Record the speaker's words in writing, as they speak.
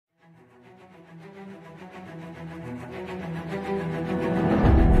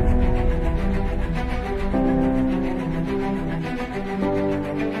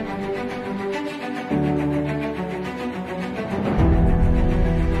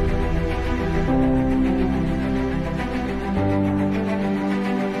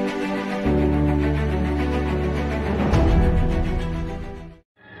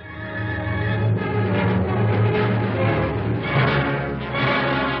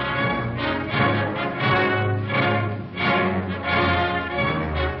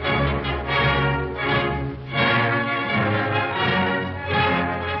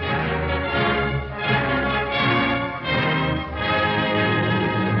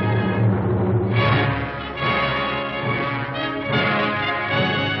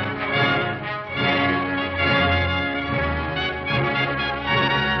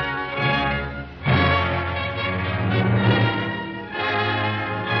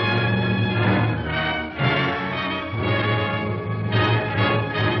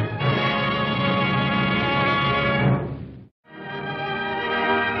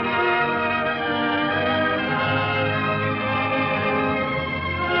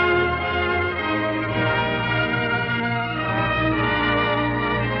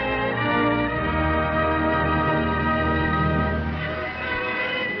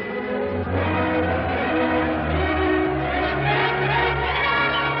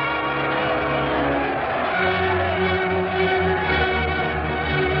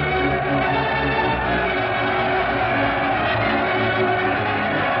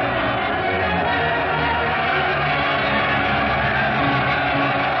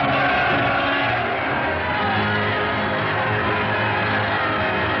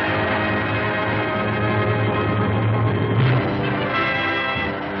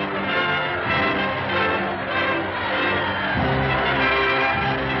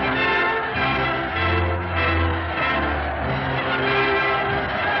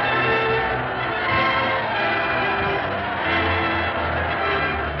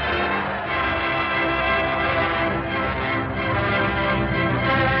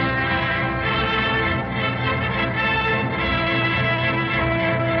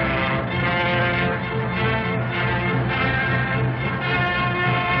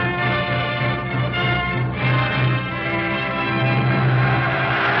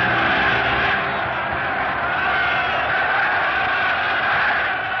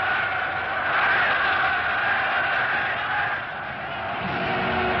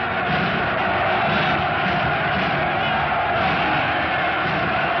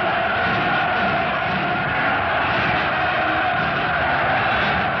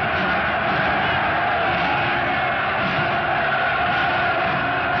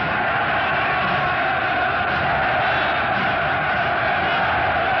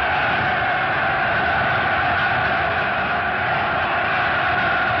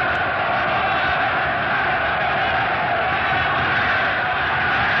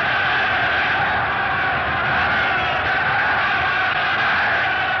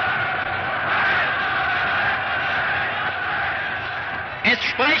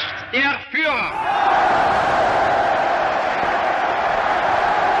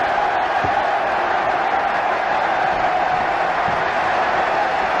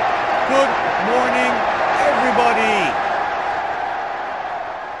Good morning, everybody.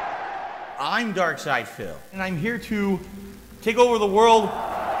 I'm Darkside Phil, and I'm here to take over the world.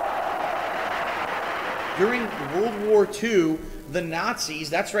 During World War II, the Nazis,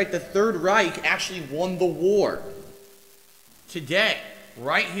 that's right, the Third Reich, actually won the war. Today,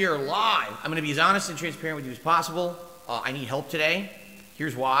 right here, live, I'm going to be as honest and transparent with you as possible. I need help today.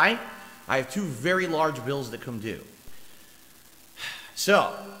 Here's why. I have two very large bills that come due.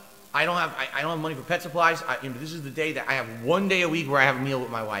 So, I don't have money for pet supplies. This is the day that I have 1 day a week where I have a meal with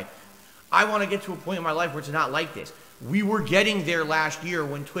my wife. I want to get to a point in my life where it's not like this. We were getting there last year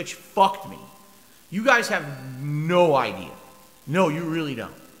when Twitch fucked me. You guys have no idea. No, you really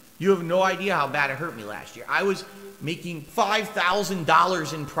don't. You have no idea how bad it hurt me last year. I was making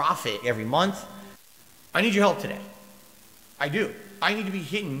 $5,000 in profit every month. I need your help today. I do. I need to be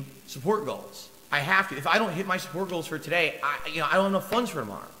hitting support goals. I have to. If I don't hit my support goals for today, I don't have enough funds for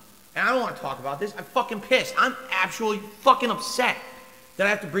tomorrow. And I don't want to talk about this. I'm fucking pissed. I'm actually fucking upset that I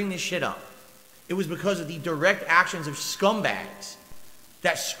have to bring this shit up. It was because of the direct actions of scumbags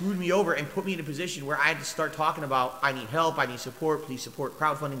that screwed me over and put me in a position where I had to start talking about, I need help, I need support, please support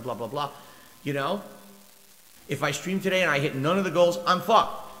crowdfunding, blah, blah, blah. You know? If I stream today and I hit none of the goals, I'm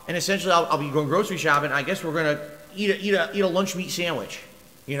fucked. And essentially, I'll be going grocery shopping. I guess we're going to eat a lunch meat sandwich,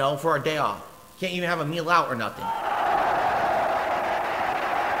 you know, for our day off. Can't even have a meal out or nothing.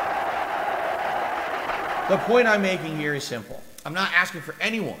 The point I'm making here is simple. I'm not asking for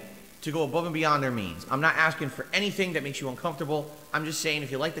anyone to go above and beyond their means. I'm not asking for anything that makes you uncomfortable. I'm just saying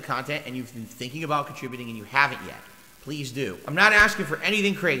if you like the content and you've been thinking about contributing and you haven't yet, please do. I'm not asking for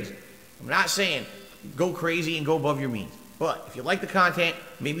anything crazy. I'm not saying go crazy and go above your means. But if you like the content,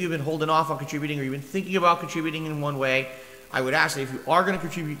 maybe you've been holding off on contributing or you've been thinking about contributing in one way, I would ask that if you are going to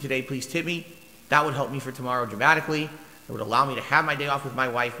contribute today, please tip me. That would help me for tomorrow dramatically. It would allow me to have my day off with my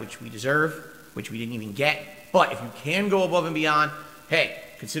wife, which we deserve, which we didn't even get. But if you can go above and beyond, hey,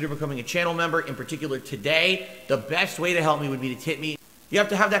 consider becoming a channel member. In particular today, the best way to help me would be to tip me. You have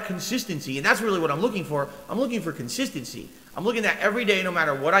to have that consistency, and that's really what I'm looking for. I'm looking for consistency. I'm looking at every day, no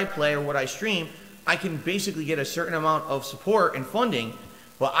matter what I play or what I stream, I can basically get a certain amount of support and funding,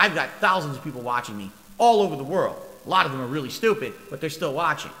 but I've got thousands of people watching me all over the world. A lot of them are really stupid, but they're still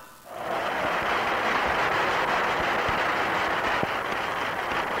watching.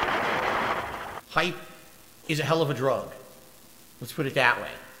 Hype is a hell of a drug. Let's put it that way.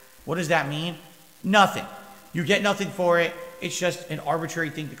 What does that mean? Nothing. You get nothing for it. It's just an arbitrary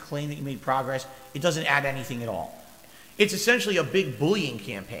thing to claim that you made progress. It doesn't add anything at all. It's essentially a big bullying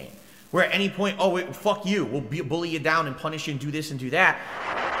campaign where at any point, oh, wait, fuck you. We'll bully you down and punish you and do this and do that.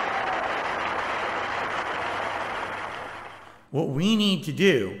 What we need to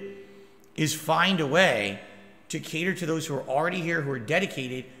do is find a way to cater to those who are already here, who are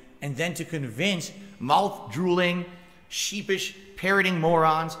dedicated, and then to convince mouth-drooling, sheepish, parroting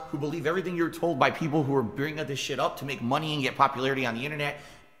morons who believe everything you're told by people who are bringing this shit up to make money and get popularity on the internet.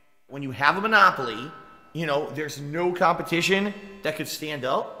 When you have a monopoly, you know, there's no competition that could stand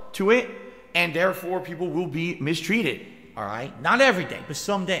up to it, and therefore people will be mistreated, all right? Not every day, but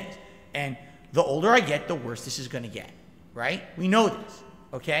some days. And the older I get, the worse this is gonna get, right? We know this,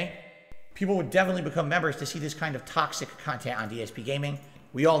 okay? People would definitely become members to see this kind of toxic content on DSP Gaming.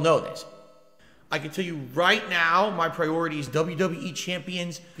 We all know this. I can tell you right now, my priority is WWE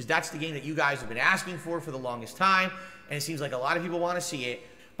Champions, because that's the game that you guys have been asking for the longest time, and it seems like a lot of people want to see it.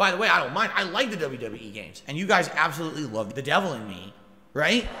 By the way, I don't mind. I like the WWE games, and you guys absolutely love the devil in me,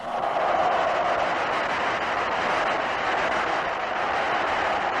 right?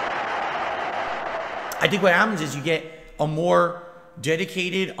 I think what happens is you get a more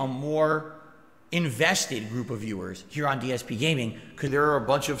dedicated, a more invested group of viewers here on DSP Gaming, because there are a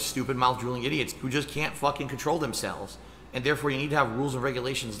bunch of stupid mouth-drooling idiots who just can't fucking control themselves, and therefore you need to have rules and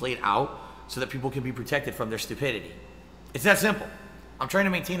regulations laid out so that people can be protected from their stupidity. It's that simple. I'm trying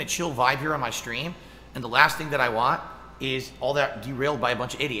to maintain a chill vibe here on my stream, and the last thing that I want is all that derailed by a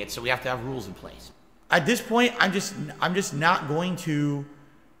bunch of idiots, so we have to have rules in place. At this point, I'm just not going to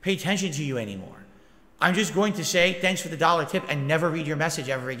pay attention to you anymore. I'm just going to say thanks for the $1 tip and never read your message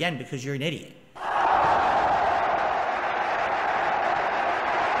ever again because you're an idiot.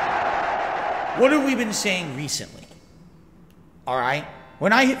 What have we been saying recently? All right?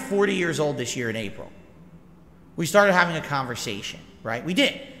 When I hit 40 years old this year in April, we started having a conversation, right? We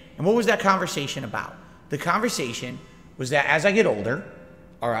did. And what was that conversation about? The conversation was that as I get older,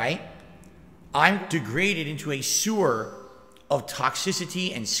 all right, I'm degraded into a sewer of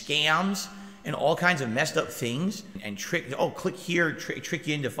toxicity and scams and all kinds of messed up things and click here, trick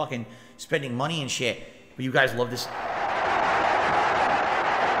you into fucking spending money and shit. But you guys love this.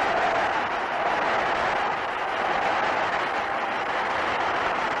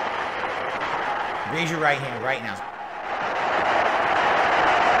 Raise your right hand right now.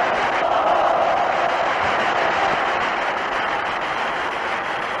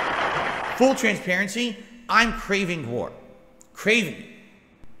 Full transparency, I'm craving war. Craving it.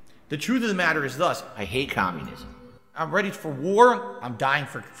 The truth of the matter is thus, I hate communism. I'm ready for war. I'm dying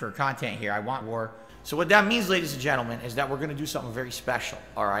for content here. I want war. So what that means, ladies and gentlemen, is that we're going to do something very special,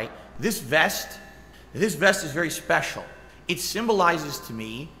 all right? This vest is very special. It symbolizes to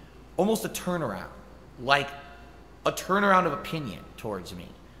me almost a turnaround, like a turnaround of opinion towards me.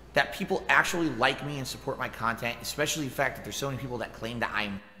 That people actually like me and support my content, especially the fact that there's so many people that claim that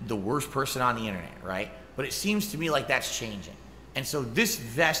I'm the worst person on the internet, right? But it seems to me like that's changing. And so this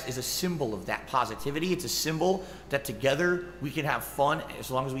vest is a symbol of that positivity. It's a symbol that together we can have fun as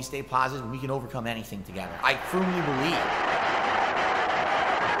long as we stay positive and we can overcome anything together. I firmly believe.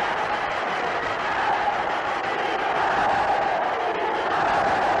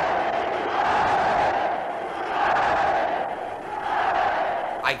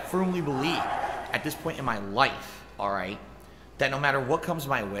 I firmly believe at this point in my life, all right, that no matter what comes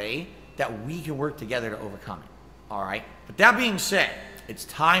my way, that we can work together to overcome it, all right? But that being said, it's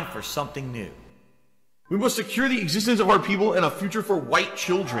time for something new. We must secure the existence of our people and a future for white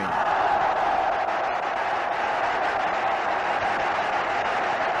children.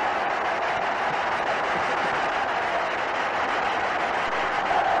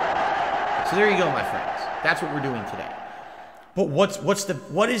 So there you go, my friends. That's what we're doing today. But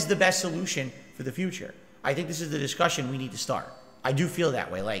what is the best solution for the future? I think this is the discussion we need to start. I do feel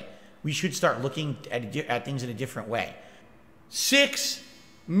that way. Like, we should start looking at things in a different way. 6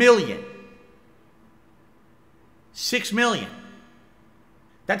 million. 6 million.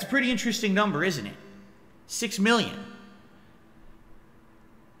 That's a pretty interesting number, isn't it? 6 million.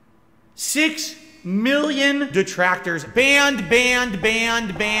 6 million detractors. Banned.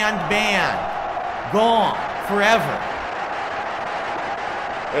 Gone. Forever.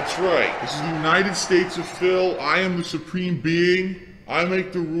 That's right. This is the United States of Phil. I am the supreme being. I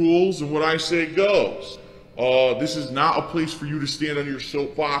make the rules, and what I say goes. This is not a place for you to stand on your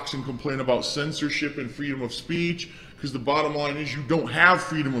soapbox and complain about censorship and freedom of speech, because the bottom line is you don't have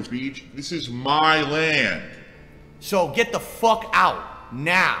freedom of speech. This is my land. So get the fuck out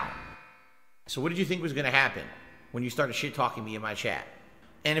now. So what did you think was going to happen when you started shit-talking me in my chat?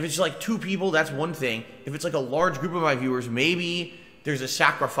 And if it's like 2 people, that's one thing. If it's like a large group of my viewers, maybe there's a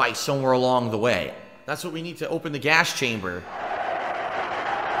sacrifice somewhere along the way. That's what we need to open the gas chamber.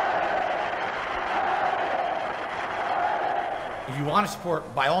 If you want to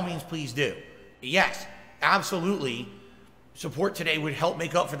support, by all means, please do. Yes, absolutely. Support today would help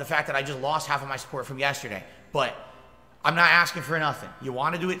make up for the fact that I just lost half of my support from yesterday. But I'm not asking for nothing. You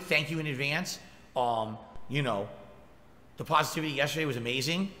want to do it, thank you in advance. You know, the positivity yesterday was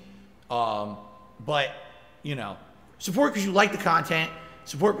amazing. But, you know, support because you like the content.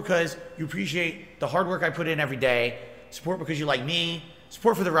 Support because you appreciate the hard work I put in every day. Support because you like me.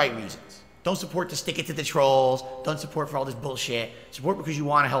 Support for the right reasons. Don't support to stick it to the trolls. Don't support for all this bullshit. Support because you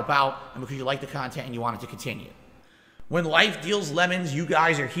want to help out and because you like the content and you want it to continue. When life deals lemons, you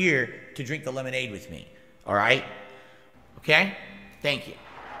guys are here to drink the lemonade with me. All right? Okay? Thank you.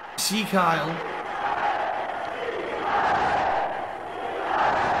 See, Kyle.